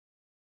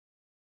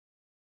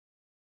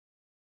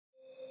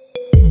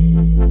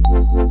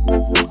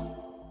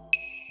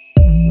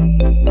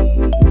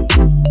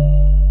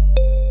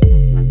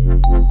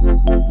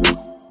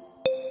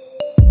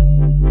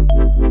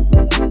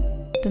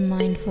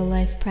Mindful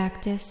Life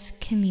Practice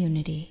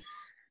community.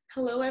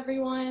 Hello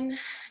everyone,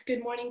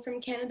 good morning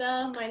from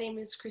Canada. My name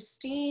is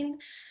Kristine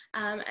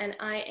and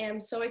I am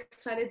so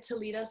excited to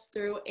lead us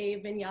through a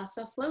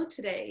Vinyasa flow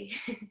today.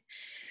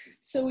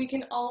 So we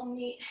can all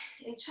meet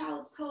in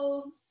child's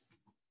pose.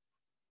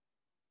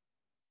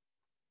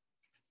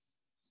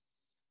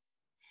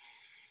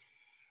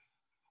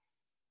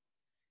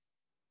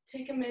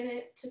 Take a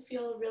minute to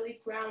feel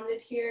really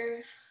grounded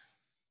here.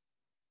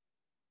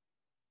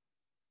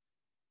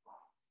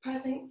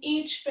 Pressing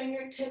each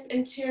fingertip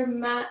into your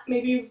mat,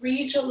 maybe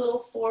reach a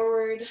little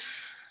forward,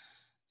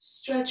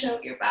 stretch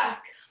out your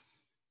back.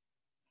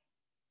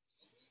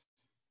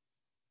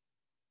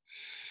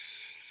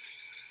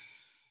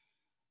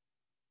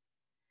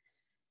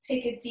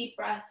 Take a deep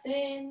breath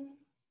in,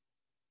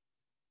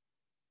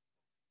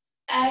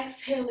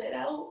 exhale it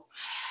out.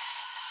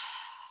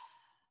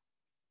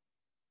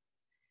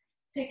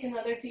 Take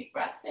another deep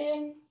breath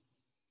in.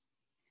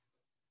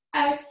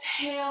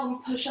 Exhale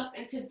and push up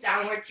into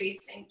downward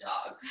facing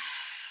dog.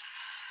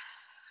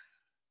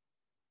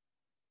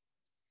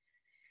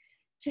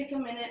 Take a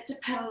minute to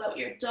pedal out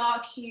your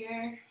dog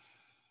here.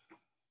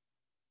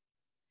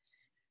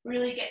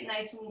 Really get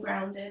nice and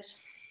grounded.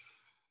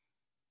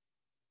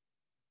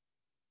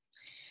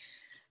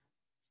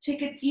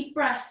 Take a deep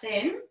breath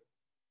in.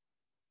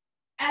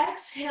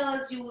 Exhale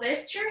as you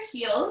lift your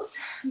heels,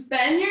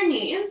 bend your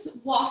knees,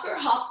 walk or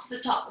hop to the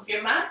top of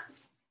your mat.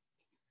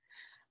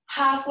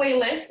 Halfway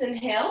lift,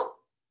 inhale.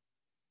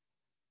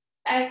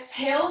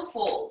 Exhale,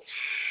 fold.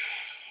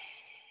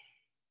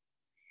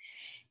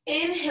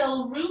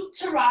 Inhale, root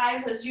to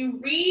rise as you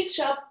reach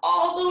up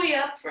all the way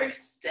up for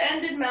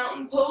extended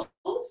mountain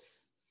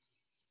pose.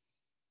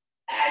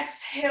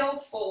 Exhale,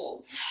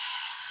 fold.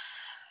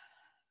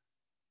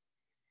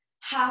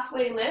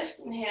 Halfway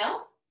lift,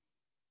 inhale.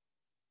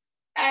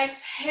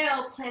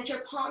 Exhale, plant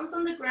your palms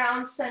on the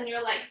ground, send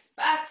your legs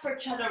back for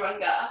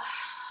chaturanga.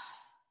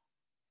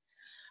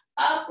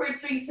 Upward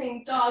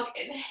facing dog,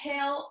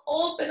 inhale,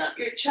 open up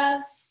your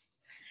chest.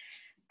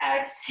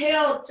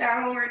 Exhale,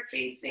 downward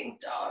facing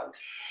dog.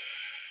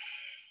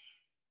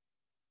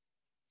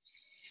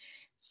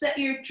 Set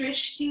your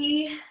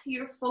drishti,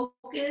 your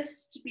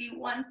focus, to be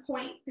one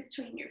point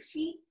between your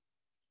feet.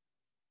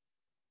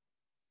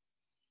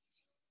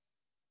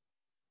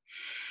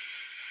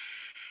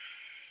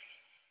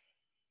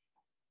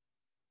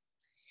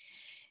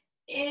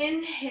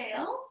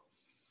 Inhale.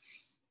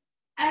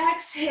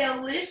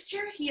 Exhale, lift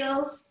your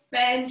heels,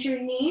 bend your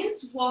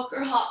knees, walk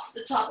or hop to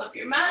the top of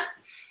your mat.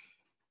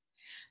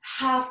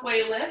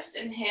 Halfway lift,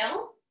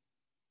 inhale.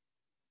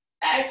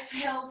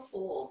 Exhale,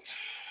 fold.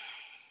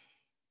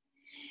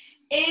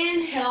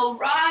 Inhale,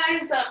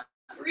 rise up,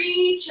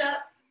 reach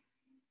up.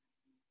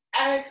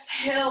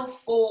 Exhale,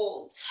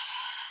 fold.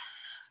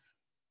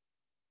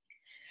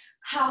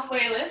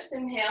 Halfway lift,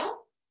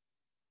 inhale.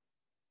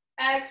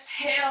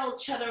 Exhale,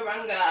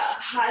 chaturanga,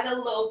 high to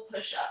low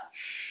push-up.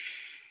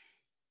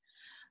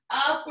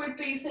 Upward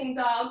facing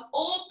dog,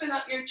 open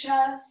up your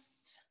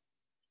chest.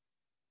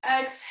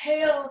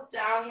 Exhale,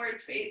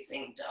 downward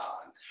facing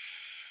dog.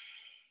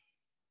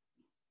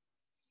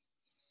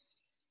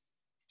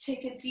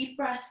 Take a deep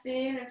breath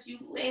in as you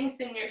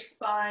lengthen your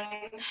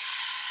spine.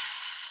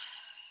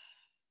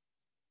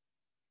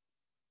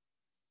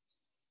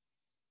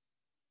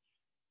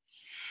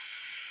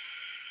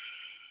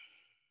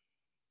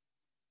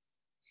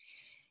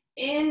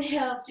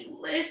 Inhale to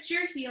lift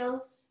your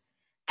heels.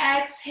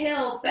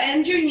 Exhale,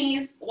 bend your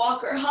knees,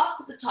 walk or hop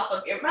to the top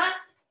of your mat.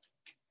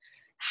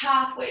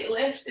 Halfway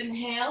lift,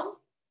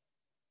 inhale.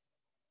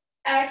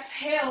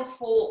 Exhale,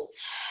 fold.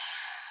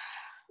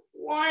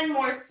 One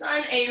more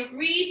sun, a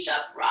reach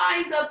up,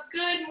 rise up,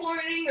 good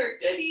morning or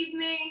good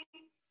evening.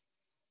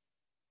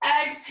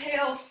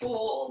 Exhale,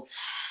 fold.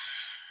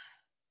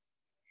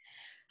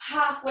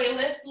 Halfway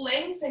lift,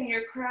 lengthen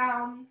your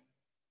crown.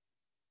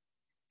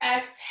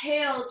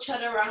 Exhale,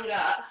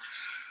 chaturanga.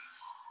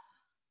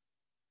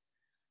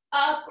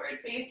 Upward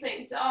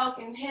facing dog,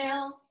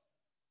 inhale.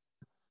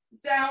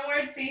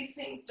 Downward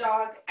facing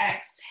dog,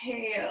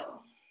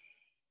 exhale.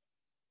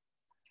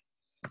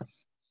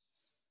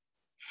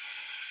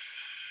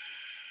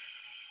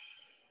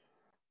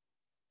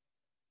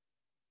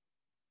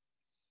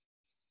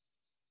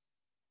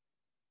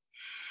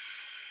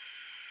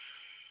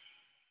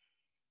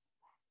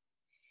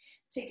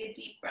 Take a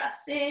deep breath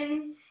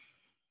in.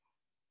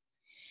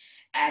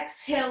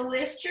 Exhale,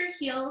 lift your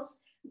heels,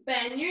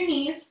 bend your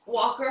knees,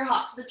 walk or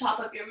hop to the top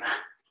of your mat.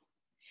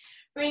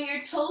 Bring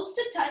your toes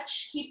to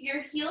touch, keep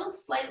your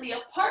heels slightly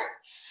apart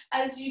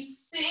as you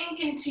sink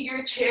into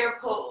your chair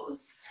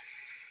pose.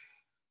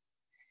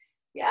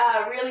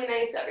 Yeah, really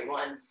nice,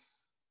 everyone.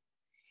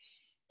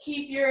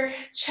 Keep your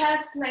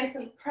chest nice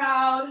and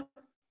proud.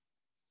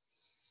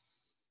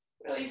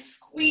 Really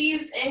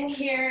squeeze in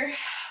here.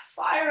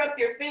 Fire up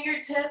your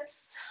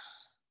fingertips.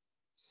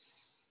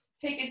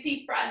 Take a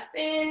deep breath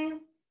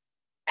in.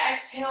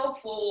 Exhale,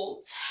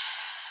 fold.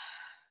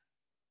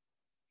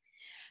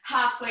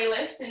 Halfway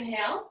lift,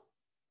 inhale.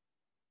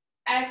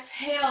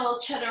 Exhale,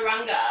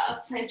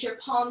 chaturanga. Plant your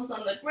palms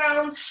on the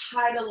ground,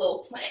 hide a low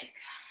plank.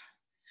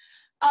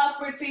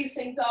 Upward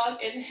facing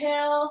dog,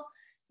 inhale.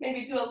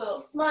 Maybe do a little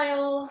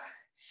smile.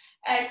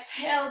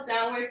 Exhale,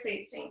 downward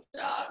facing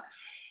dog.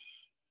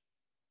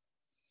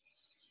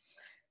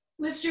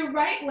 Lift your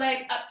right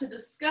leg up to the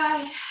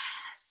sky.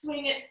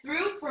 Swing it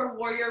through for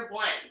warrior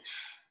one.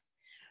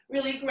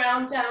 Really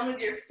ground down with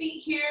your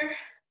feet here.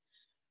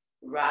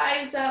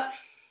 Rise up.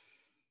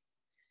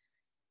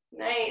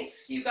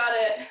 Nice, you got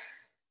it.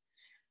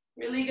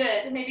 Really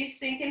good. Maybe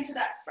sink into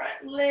that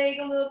front leg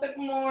a little bit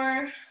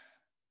more.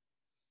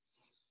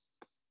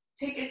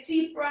 Take a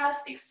deep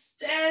breath,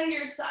 extend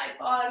your side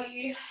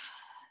body.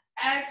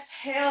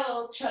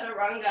 Exhale,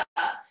 chaturanga.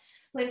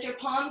 Plant your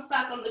palms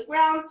back on the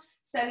ground,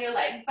 send your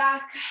leg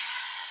back.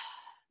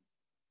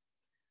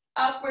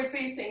 Upward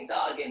facing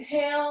dog,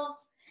 inhale.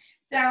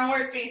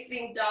 Downward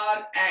facing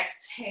dog,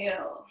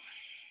 exhale.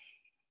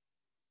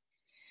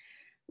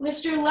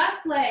 Lift your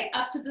left leg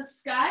up to the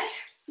sky,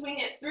 swing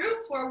it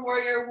through for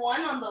warrior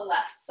one on the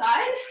left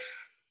side.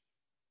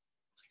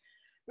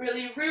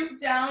 Really root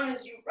down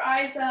as you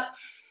rise up.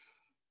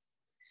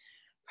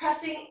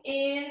 Pressing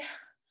in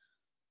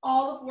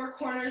all the four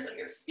corners of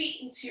your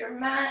feet into your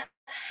mat.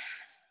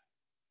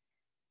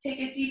 Take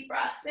a deep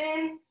breath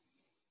in.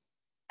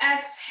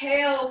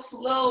 Exhale,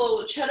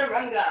 flow,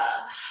 chaturanga.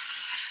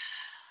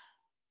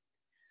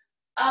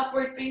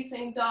 Upward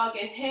facing dog,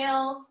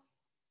 inhale.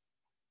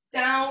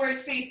 Downward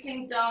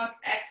facing dog,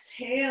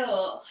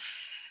 exhale.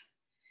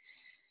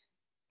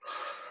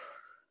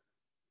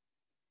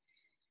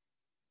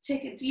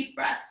 Take a deep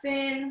breath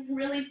in.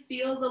 Really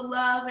feel the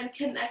love and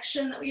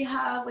connection that we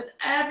have with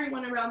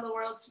everyone around the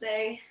world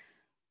today.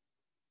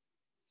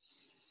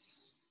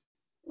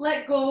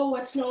 Let go of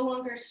what's no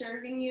longer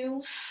serving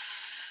you.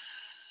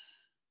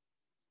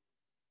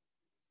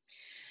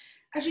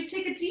 As you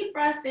take a deep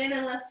breath in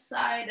and let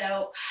side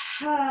out.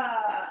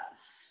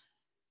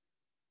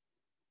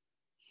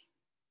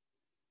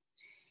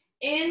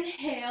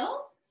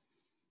 Inhale.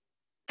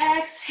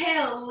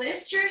 Exhale,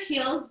 lift your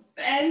heels,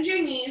 bend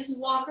your knees,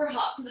 walk or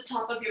hop to the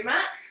top of your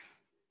mat.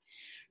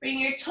 Bring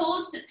your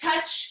toes to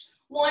touch.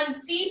 One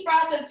deep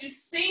breath as you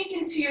sink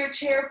into your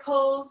chair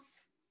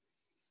pose.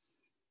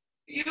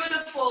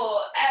 Beautiful.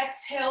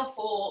 Exhale,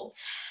 fold.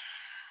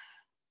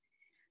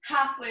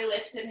 Halfway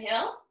lift,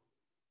 inhale.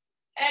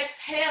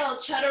 Exhale,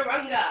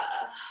 chaturanga.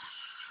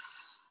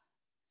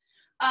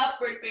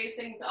 Upward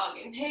facing dog,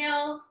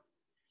 inhale.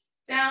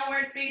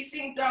 Downward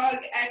facing dog,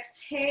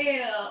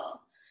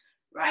 exhale.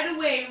 Right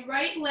away,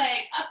 right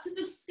leg up to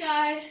the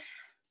sky.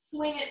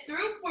 Swing it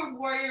through for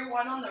warrior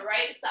one on the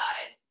right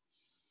side.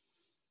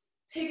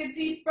 Take a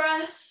deep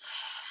breath.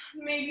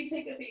 Maybe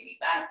take a baby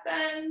back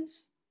bend.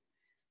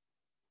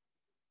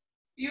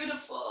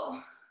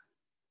 Beautiful.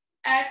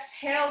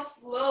 Exhale,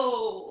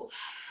 flow.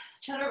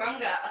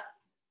 Chaturanga.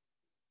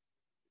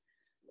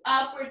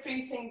 Upward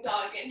facing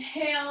dog,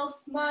 inhale,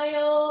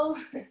 smile.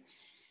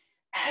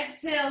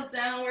 Exhale,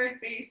 downward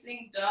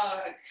facing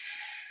dog.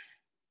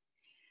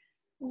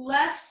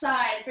 Left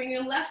side, bring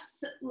your left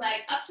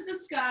leg up to the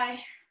sky.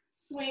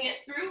 Swing it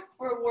through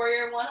for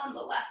warrior one on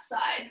the left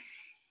side.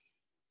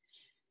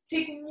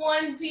 Take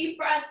one deep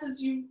breath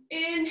as you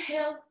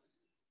inhale.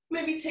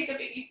 Maybe take a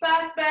baby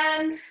back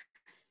bend.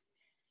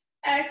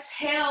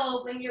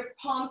 Exhale, bring your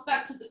palms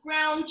back to the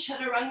ground,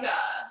 chaturanga.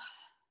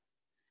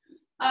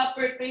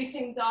 Upward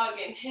facing dog,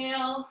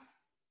 inhale.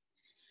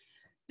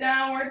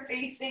 Downward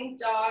facing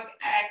dog,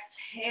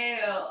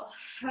 exhale.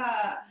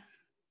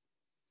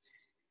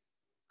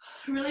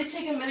 Really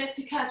take a minute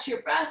to catch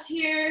your breath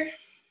here.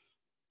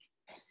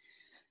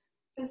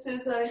 This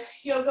is a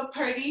yoga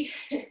party.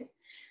 I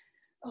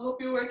hope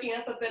you're working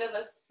up a bit of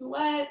a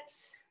sweat.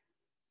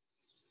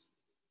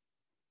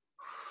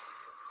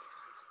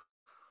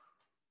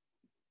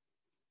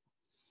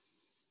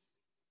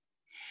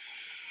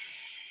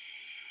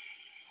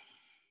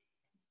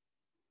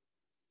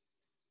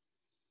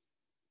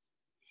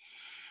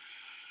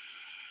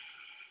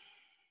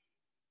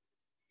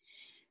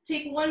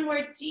 Take one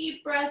more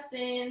deep breath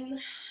in.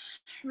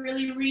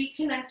 Really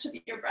reconnect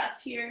with your breath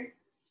here.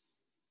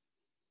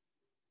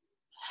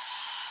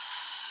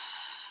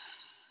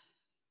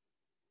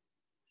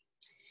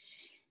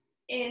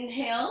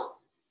 Inhale.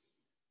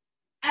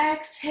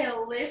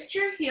 Exhale, lift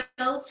your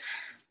heels,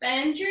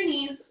 bend your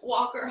knees,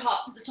 walk or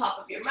hop to the top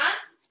of your mat.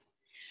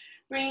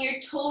 Bring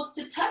your toes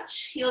to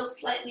touch, heels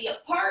slightly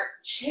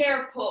apart,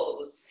 chair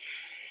pose.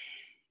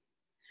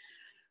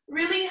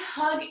 Really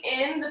hug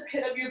in the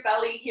pit of your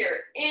belly here,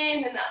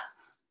 in and up.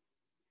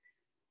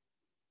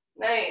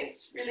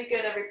 Nice, really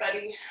good,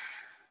 everybody.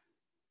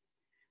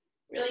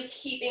 Really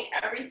keeping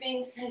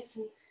everything nice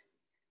and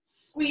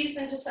squeezed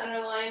into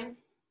center line.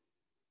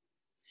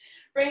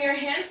 Bring your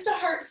hands to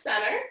heart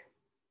center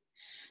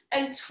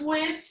and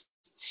twist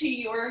to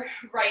your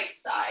right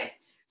side.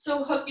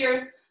 So hook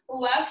your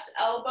left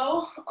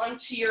elbow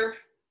onto your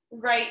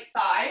right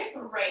thigh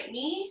or right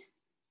knee.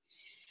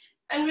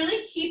 And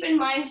really keep in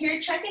mind here,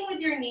 checking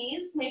with your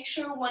knees, make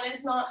sure one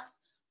is not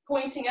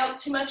pointing out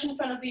too much in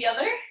front of the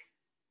other.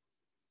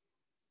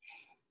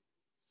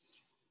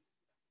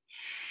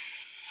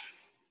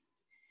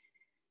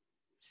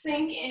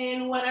 Sink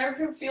in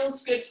whatever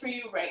feels good for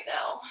you right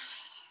now.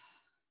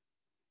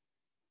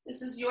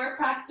 This is your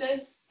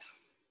practice.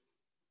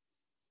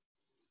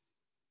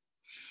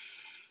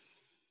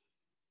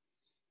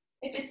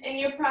 If it's in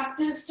your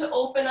practice to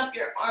open up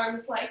your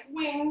arms like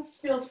wings,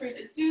 feel free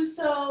to do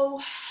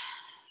so.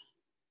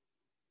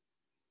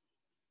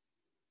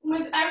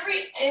 With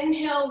every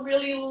inhale,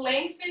 really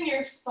lengthen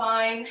your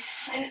spine,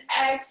 and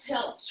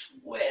exhale,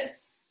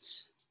 twist.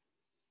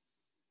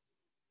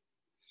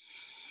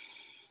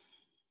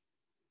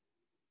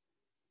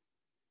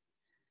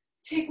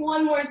 Take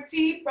one more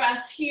deep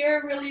breath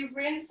here, really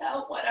rinse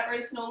out whatever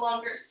is no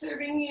longer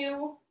serving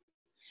you.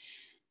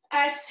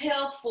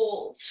 Exhale,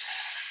 fold.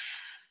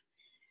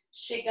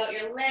 Shake out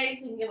your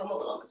legs and give them a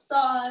little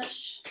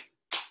massage.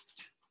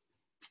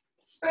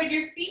 Spread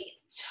your feet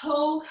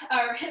toe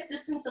or hip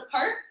distance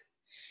apart.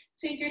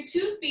 Take your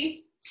two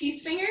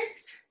peace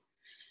fingers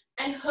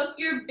and hook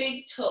your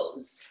big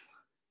toes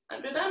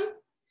under them.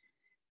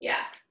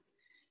 Yeah.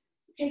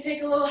 You can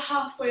take a little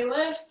halfway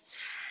lift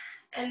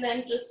and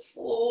then just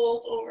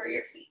fold over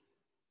your feet.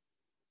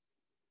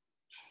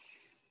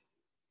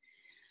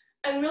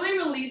 And really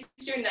release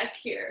your neck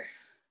here.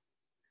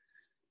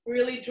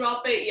 Really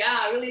drop it,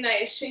 yeah, really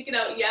nice. Shake it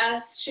out,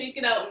 yes. Shake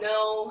it out,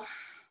 no.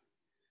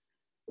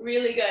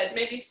 Really good.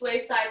 Maybe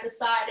sway side to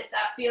side if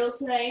that feels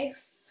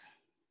nice.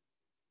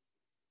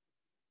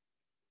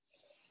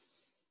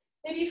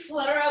 Maybe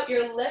flutter out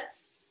your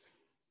lips.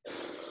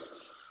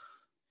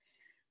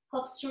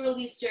 Helps to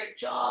release your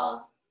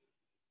jaw.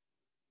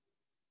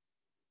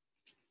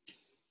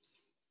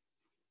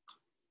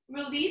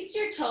 Release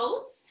your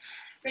toes.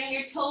 Bring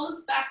your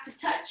toes back to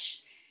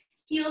touch.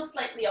 Heels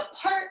slightly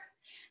apart.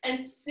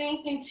 And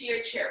sink into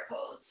your chair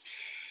pose.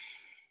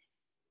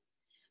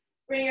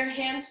 Bring your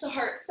hands to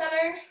heart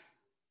center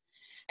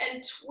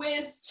and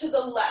twist to the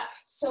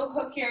left. So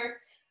hook your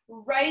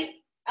right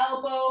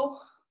elbow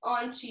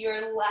onto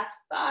your left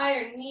thigh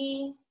or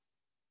knee.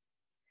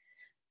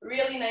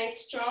 Really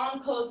nice,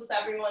 strong poses,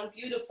 everyone.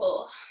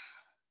 Beautiful.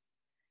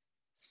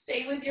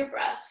 Stay with your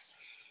breath.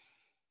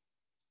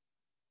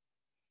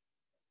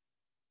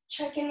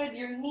 Check in with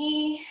your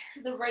knee.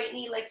 The right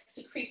knee likes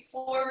to creep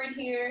forward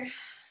here.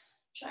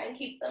 Try and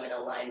keep them in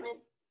alignment.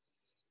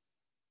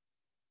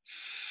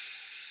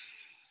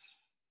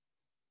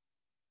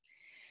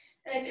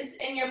 And if it's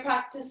in your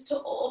practice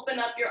to open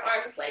up your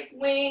arms like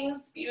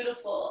wings,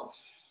 beautiful.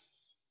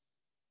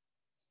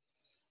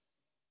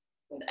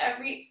 With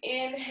every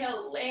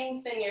inhale,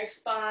 lengthen your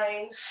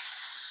spine.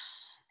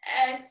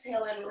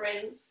 Exhale and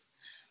rinse.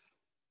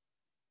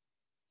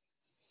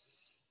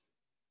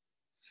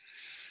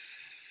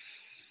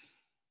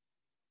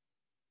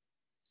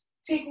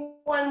 Take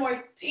one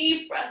more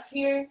deep breath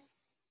here.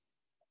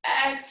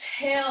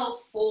 Exhale,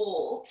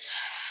 fold.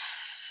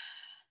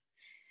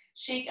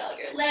 Shake out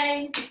your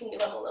legs. You can give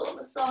them a little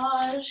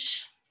massage.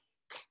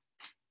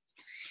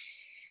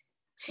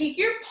 Take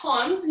your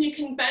palms and you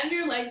can bend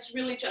your legs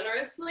really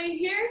generously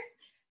here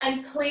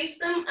and place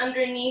them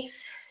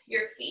underneath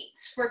your feet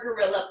for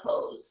gorilla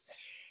pose.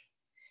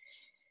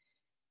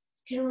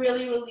 You can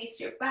really release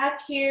your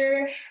back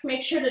here.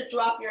 Make sure to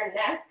drop your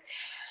neck.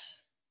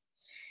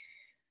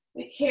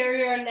 We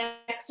carry our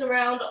necks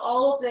around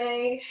all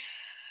day.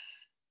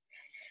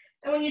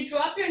 And when you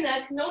drop your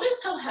neck, notice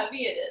how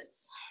heavy it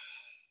is.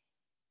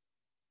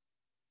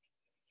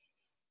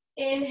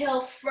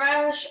 Inhale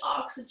fresh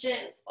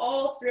oxygen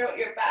all throughout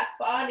your back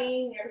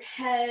body, your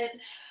head.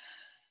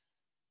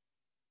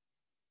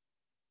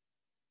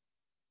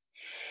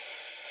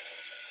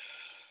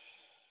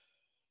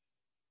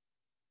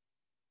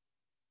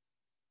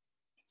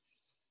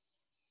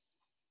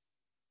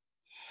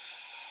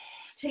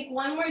 Take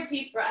one more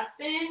deep breath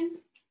in.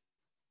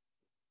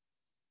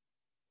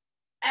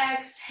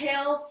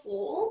 Exhale,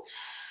 fold.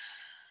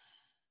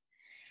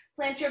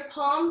 Plant your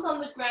palms on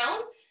the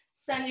ground.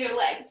 Send your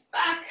legs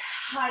back,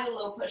 high to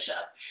low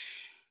push-up.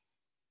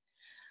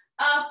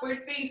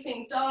 Upward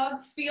facing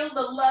dog. Feel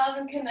the love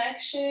and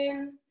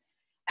connection.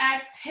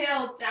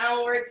 Exhale,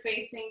 downward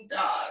facing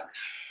dog.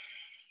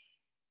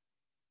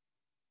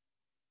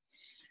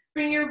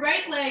 Bring your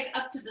right leg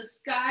up to the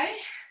sky.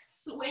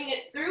 Swing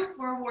it through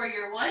for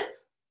warrior one.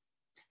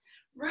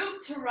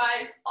 Root to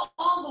rise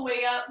all the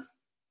way up.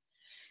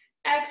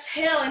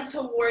 Exhale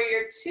into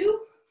warrior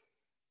two.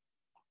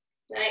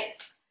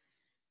 Nice.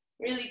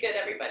 Really good,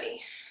 everybody.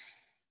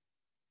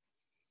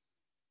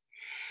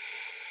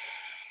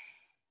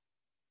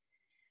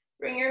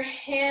 Bring your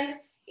hand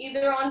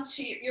either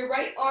onto your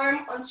right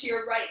arm, onto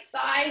your right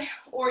thigh,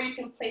 or you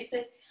can place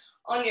it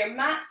on your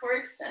mat for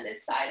extended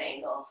side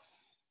angle.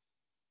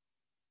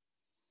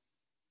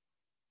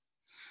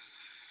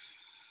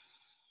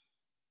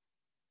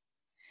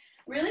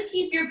 Really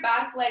keep your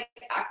back leg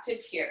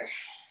active here.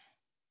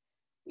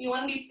 You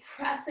want to be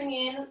pressing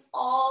in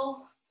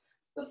all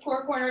the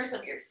four corners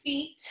of your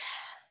feet.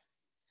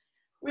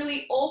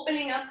 Really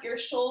opening up your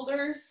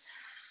shoulders.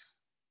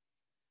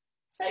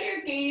 Set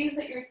your gaze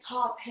at your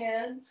top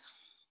hand.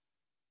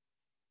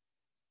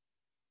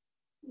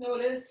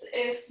 Notice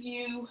if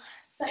you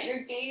set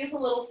your gaze a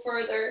little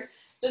further,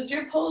 Does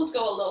your pose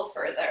go a little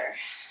further?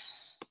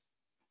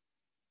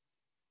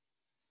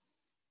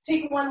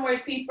 Take one more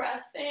deep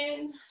breath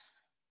in.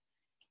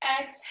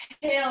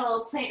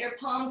 Exhale, plant your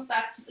palms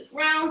back to the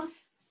ground.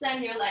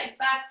 Send your leg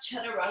back,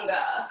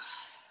 chaturanga.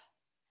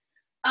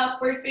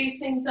 Upward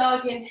facing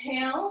dog,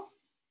 inhale.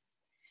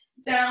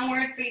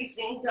 Downward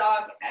facing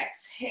dog,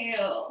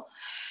 exhale.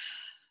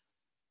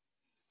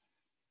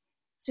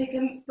 Take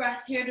a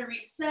breath here to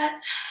reset.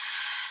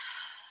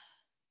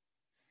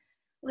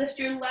 Lift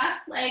your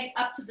left leg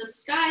up to the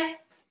sky.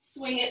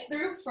 Swing it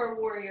through for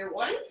warrior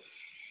one.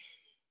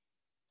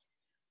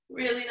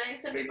 Really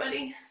nice,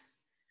 everybody.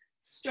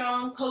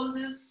 Strong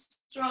poses,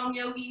 strong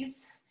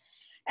yogis.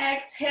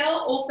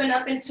 Exhale, open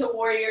up into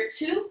warrior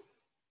two.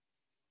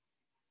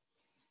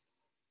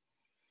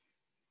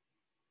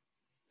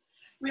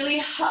 Really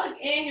hug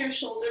in your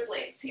shoulder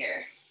blades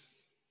here.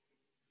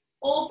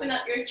 Open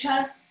up your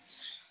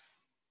chest.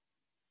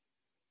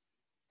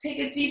 Take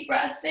a deep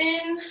breath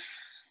in,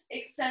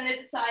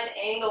 extended side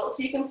angle.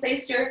 So you can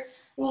place your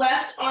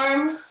left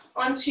arm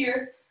onto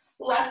your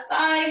left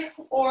thigh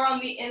or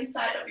on the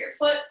inside of your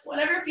foot,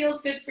 whatever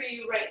feels good for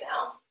you right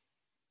now.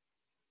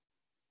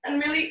 And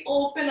really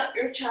open up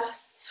your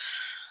chest.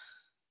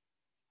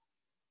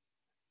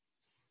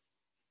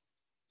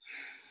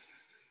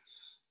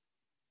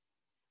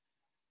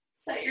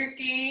 Set your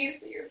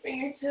gaze at your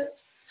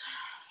fingertips.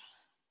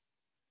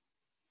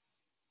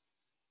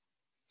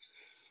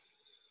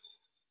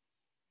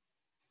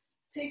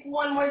 Take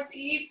one more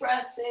deep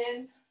breath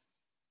in.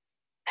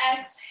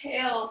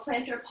 Exhale,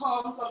 plant your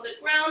palms on the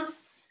ground.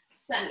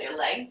 Send your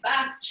leg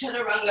back,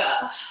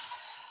 chaturanga.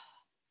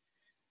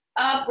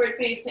 Upward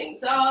facing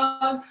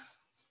dog.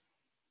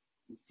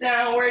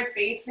 Downward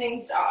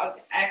facing dog.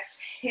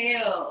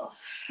 Exhale.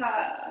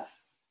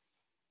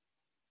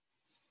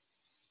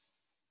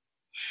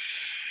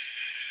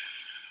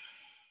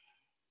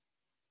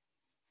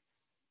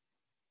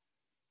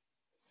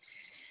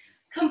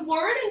 Come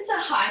forward into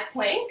high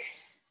plank.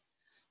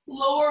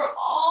 Lower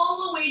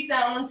all the way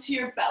down onto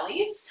your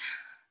bellies.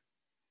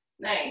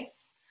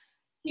 Nice.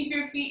 Keep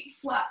your feet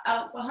flat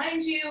out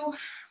behind you.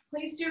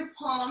 Place your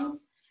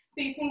palms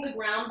facing the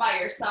ground by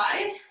your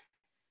side.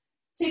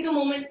 Take a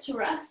moment to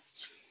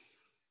rest.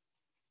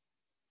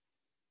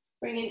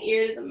 Bring an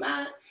ear to the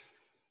mat.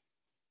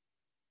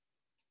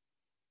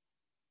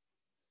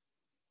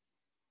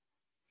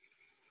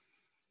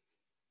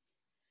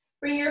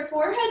 Bring your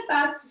forehead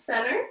back to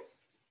center.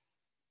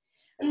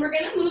 And we're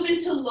gonna move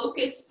into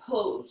locust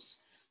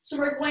pose. So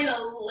we're going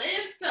to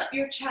lift up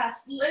your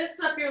chest,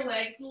 lift up your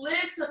legs,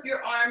 lift up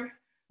your arm.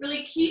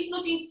 Really keep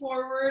looking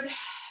forward.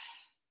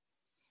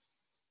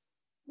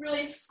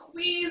 Really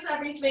squeeze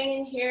everything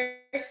in here,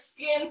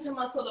 skin to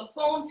muscle to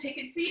bone. Take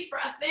a deep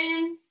breath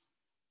in.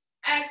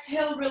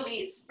 Exhale,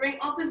 release. Bring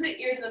opposite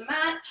ear to the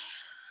mat.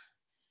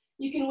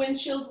 You can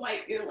windshield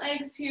wipe your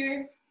legs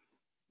here.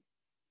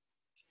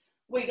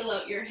 Wiggle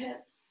out your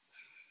hips.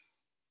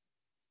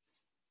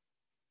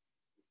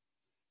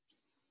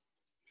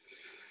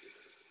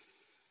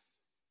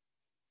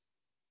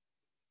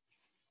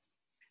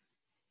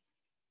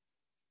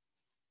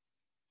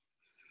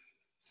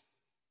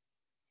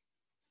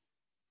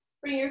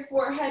 Bring your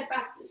forehead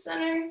back to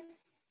center.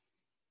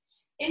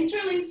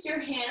 Interlace your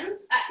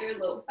hands at your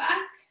low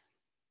back.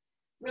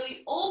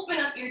 Really open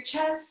up your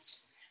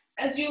chest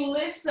as you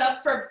lift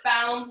up for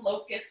bound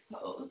locust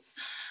pose.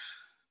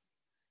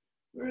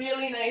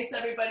 Really nice,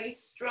 everybody.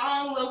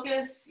 Strong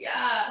locust,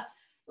 yeah.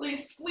 Really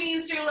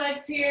squeeze your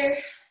legs here.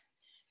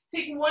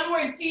 Take one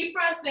more deep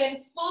breath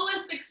in,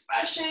 fullest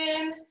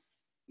expression.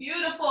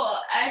 Beautiful.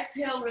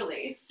 Exhale,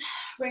 release.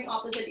 Bring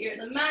opposite ear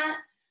to the mat.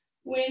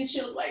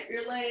 Windshield wipe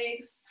your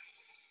legs.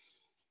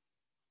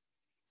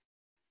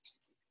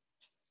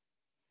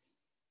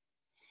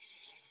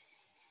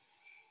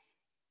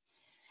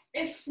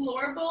 If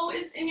floor bow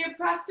is in your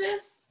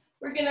practice,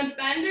 we're gonna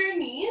bend our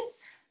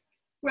knees,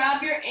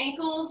 grab your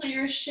ankles or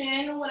your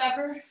shin,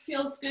 whatever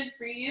feels good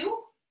for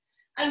you,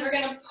 and we're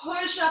gonna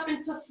push up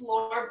into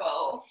floor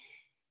bow.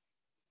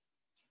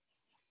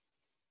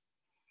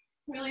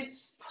 Really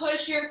just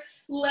push your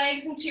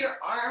legs into your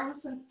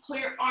arms and pull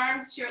your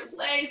arms to your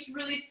legs.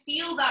 Really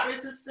feel that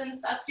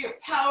resistance. That's your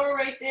power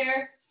right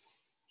there.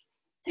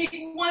 Take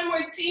one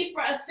more deep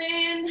breath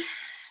in.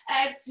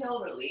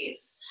 Exhale,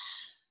 release.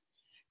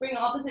 Bring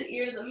opposite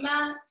ear to the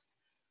mat.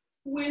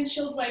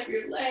 Windshield wipe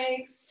your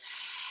legs.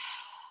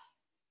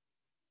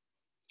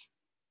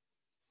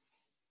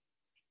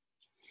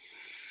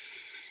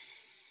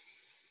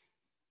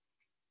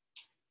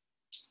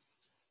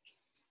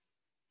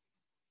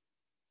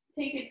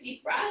 Take a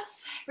deep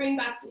breath. Bring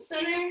back to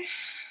center.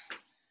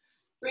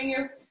 Bring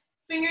your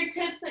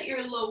fingertips at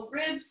your low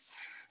ribs.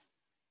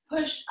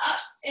 Push up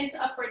into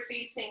upward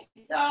facing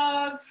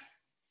dog.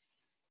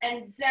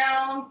 And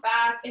down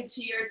back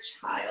into your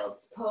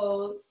child's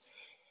pose.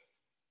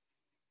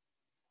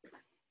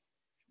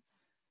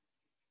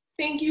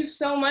 Thank you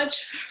so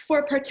much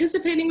for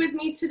participating with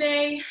me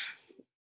today.